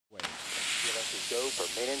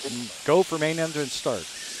Go for main engine start.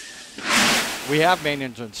 We have main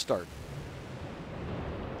engine start.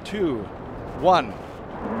 2, 1.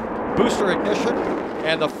 Booster ignition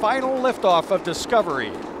and the final liftoff of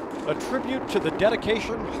Discovery. A tribute to the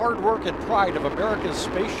dedication, hard work, and pride of America's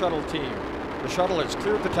Space Shuttle team. The shuttle has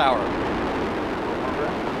cleared the tower.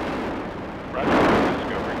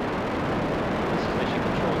 Discovery. This is Mission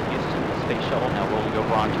Control Houston. The Space Shuttle now rolling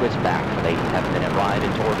over onto its back for the 8.5-minute ride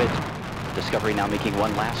into orbit. Discovery now making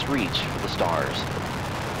one last reach for the stars.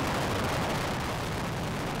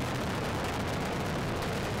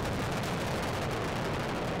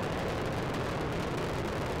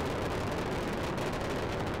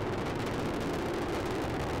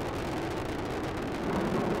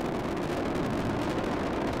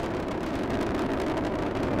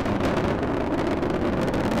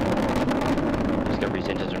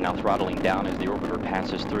 Throttling down as the orbiter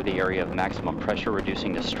passes through the area of maximum pressure,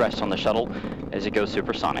 reducing the stress on the shuttle as it goes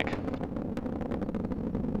supersonic.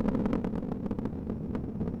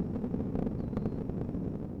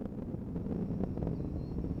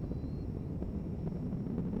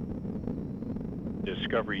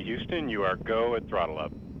 Discovery Houston, you are go at throttle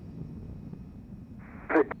up.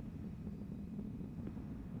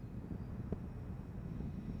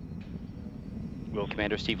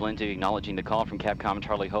 Commander Steven Lindsey acknowledging the call from Capcom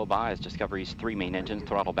Charlie Hoba as Discovery's 3 main engines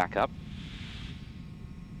throttle back up.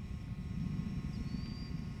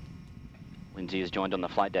 Lindsey is joined on the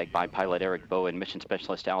flight deck by pilot Eric Bowen, mission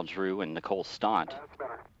specialist Al Drew, and Nicole Stott.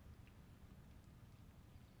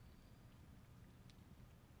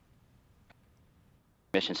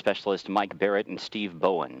 Mission specialist Mike Barrett and Steve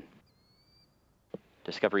Bowen.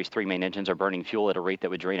 Discovery's 3 main engines are burning fuel at a rate that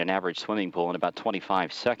would drain an average swimming pool in about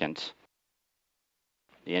 25 seconds.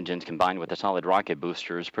 The engines combined with the solid rocket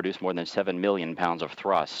boosters produce more than 7 million pounds of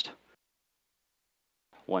thrust.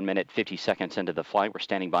 1 minute, 50 seconds into the flight, we're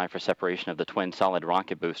standing by for separation of the twin solid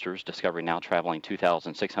rocket boosters. Discovery now traveling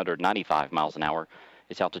 2,695 miles an hour.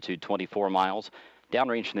 Its altitude 24 miles.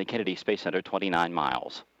 Downrange from the Kennedy Space Center 29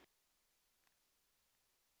 miles.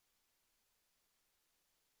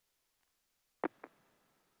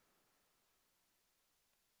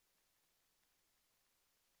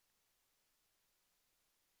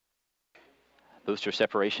 Booster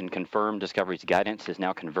separation confirmed. Discovery's guidance is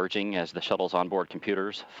now converging as the shuttle's onboard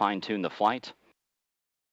computers fine-tune the flight.